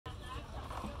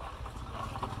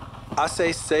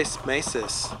Hace 6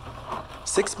 meses.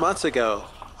 6 months ago,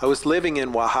 I was living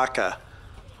in Oaxaca,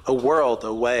 a world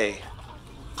away.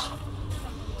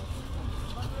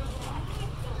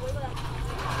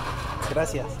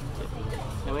 Gracias.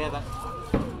 Le voy a dar.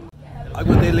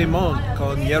 Agua de limón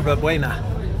con hierba buena.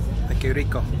 Ay, qué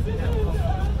rico.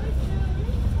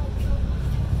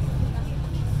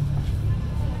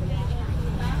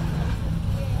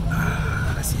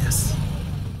 Gracias.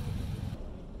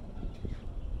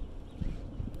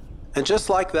 And just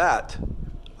like that,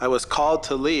 I was called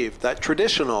to leave that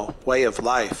traditional way of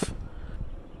life,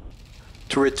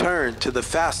 to return to the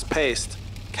fast-paced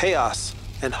chaos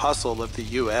and hustle of the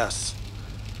U.S.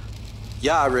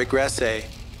 Ya regrese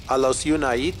a los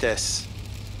Unites,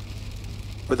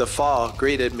 where the fall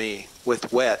greeted me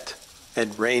with wet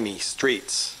and rainy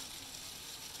streets.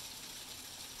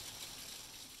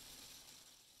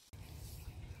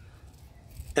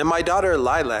 And my daughter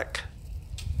Lilac,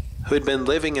 who had been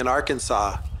living in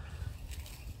Arkansas,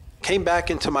 came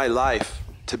back into my life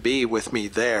to be with me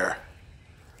there.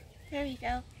 There we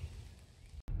go.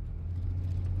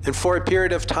 And for a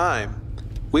period of time,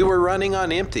 we were running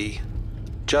on empty,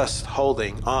 just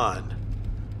holding on.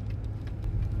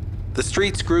 The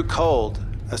streets grew cold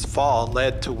as fall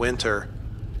led to winter,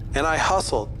 and I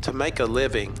hustled to make a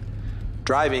living,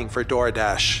 driving for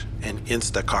DoorDash and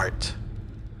Instacart.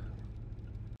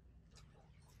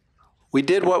 We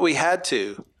did what we had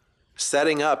to,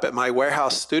 setting up at my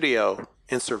warehouse studio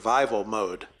in survival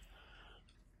mode.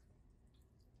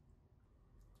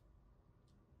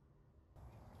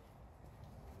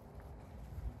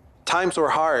 Times were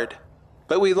hard,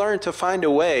 but we learned to find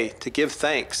a way to give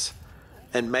thanks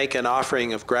and make an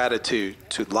offering of gratitude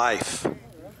to life.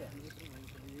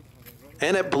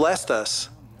 And it blessed us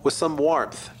with some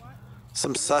warmth,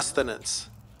 some sustenance.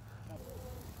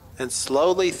 And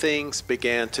slowly things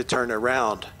began to turn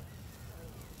around.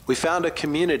 We found a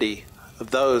community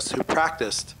of those who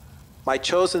practiced my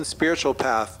chosen spiritual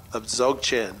path of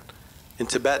Dzogchen in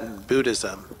Tibetan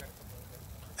Buddhism.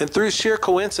 And through sheer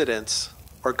coincidence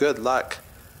or good luck,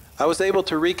 I was able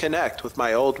to reconnect with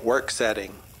my old work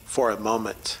setting for a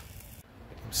moment.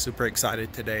 I'm super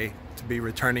excited today to be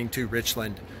returning to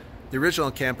Richland, the original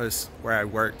campus where I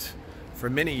worked for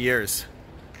many years,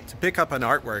 to pick up an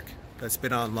artwork that's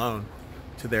been on loan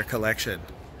to their collection.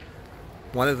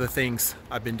 One of the things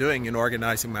I've been doing in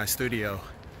organizing my studio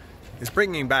is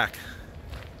bringing back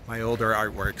my older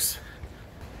artworks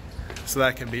so that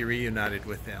I can be reunited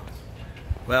with them.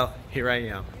 Well, here I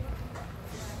am.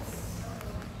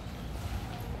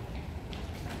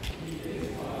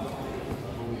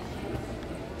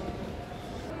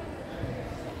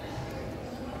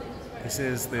 This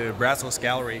is the Brazos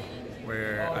Gallery,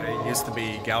 where I used to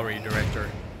be gallery director,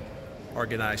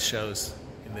 organize shows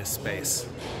in this space.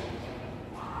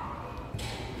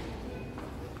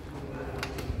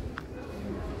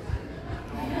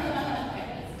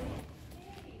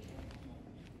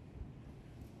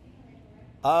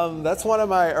 That's one of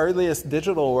my earliest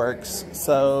digital works.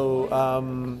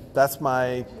 So that's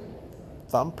my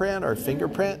thumbprint or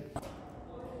fingerprint.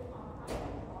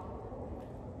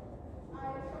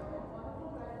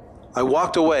 I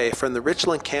walked away from the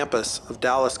Richland campus of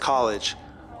Dallas College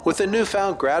with a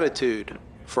newfound gratitude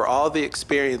for all the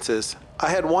experiences I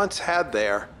had once had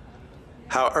there,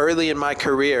 how early in my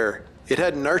career it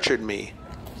had nurtured me.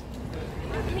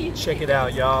 Check it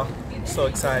out, y'all. I'm so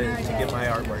excited to get my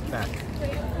artwork back.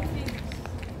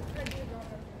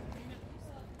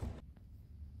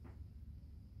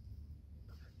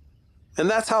 And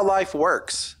that's how life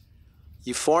works.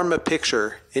 You form a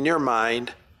picture in your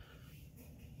mind,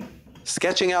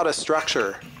 sketching out a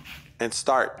structure, and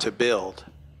start to build.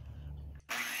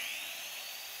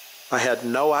 I had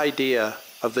no idea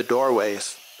of the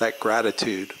doorways that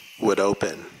gratitude would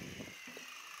open.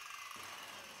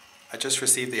 I just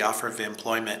received the offer of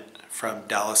employment from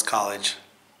Dallas College.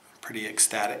 I'm pretty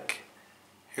ecstatic.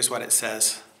 Here's what it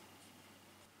says.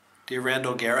 Dear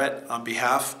Randall Garrett, on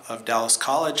behalf of Dallas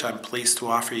College, I'm pleased to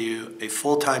offer you a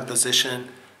full-time position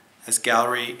as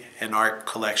Gallery and Art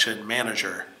Collection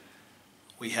Manager.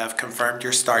 We have confirmed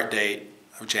your start date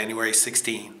of January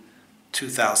 16,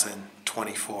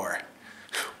 2024.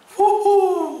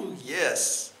 Woohoo!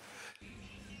 Yes!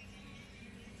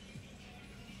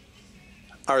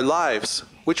 Our lives,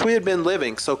 which we had been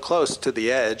living so close to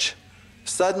the edge,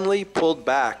 suddenly pulled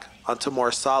back onto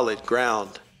more solid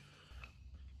ground.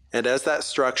 And as that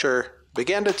structure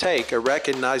began to take a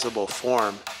recognizable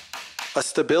form, a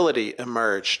stability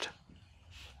emerged.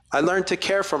 I learned to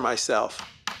care for myself,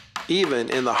 even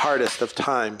in the hardest of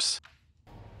times.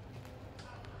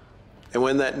 And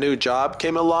when that new job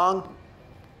came along,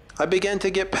 I began to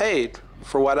get paid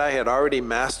for what I had already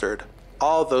mastered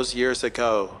all those years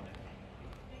ago.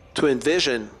 To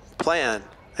envision, plan,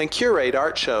 and curate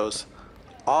art shows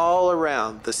all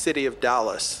around the city of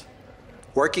Dallas,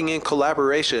 working in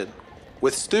collaboration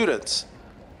with students,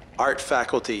 art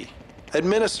faculty,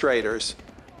 administrators,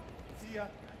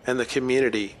 and the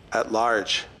community at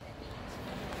large.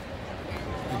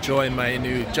 Enjoying my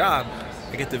new job,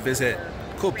 I get to visit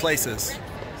cool places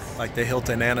like the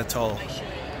Hilton Anatole.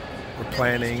 We're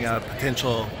planning a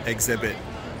potential exhibit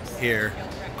here,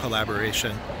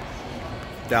 collaboration,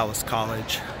 Dallas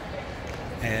College,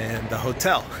 and the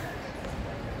hotel.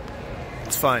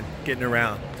 It's fun getting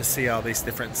around to see all these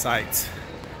different sites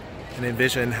and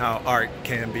envision how art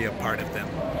can be a part of them.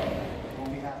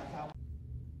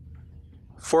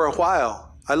 For a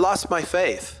while, I lost my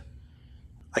faith.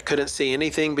 I couldn't see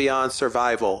anything beyond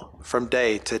survival from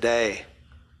day to day.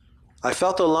 I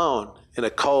felt alone in a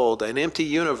cold and empty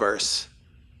universe.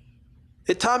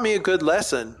 It taught me a good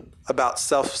lesson about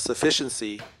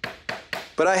self-sufficiency,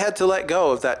 but I had to let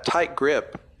go of that tight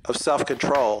grip of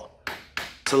self-control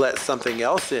to let something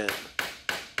else in,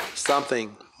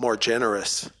 something more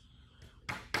generous.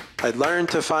 I learned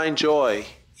to find joy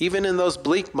even in those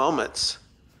bleak moments,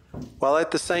 while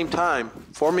at the same time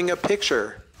forming a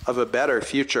picture of a better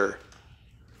future,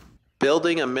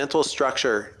 building a mental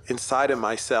structure inside of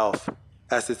myself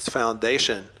as its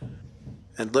foundation.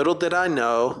 And little did I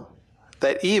know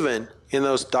that even in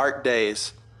those dark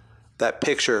days, that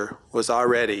picture was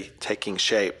already taking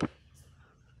shape.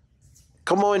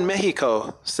 Como en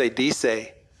Mexico se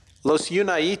dice, los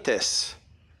unites.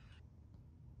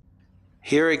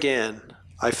 Here again,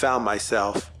 I found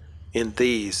myself in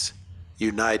these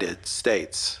United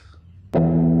States.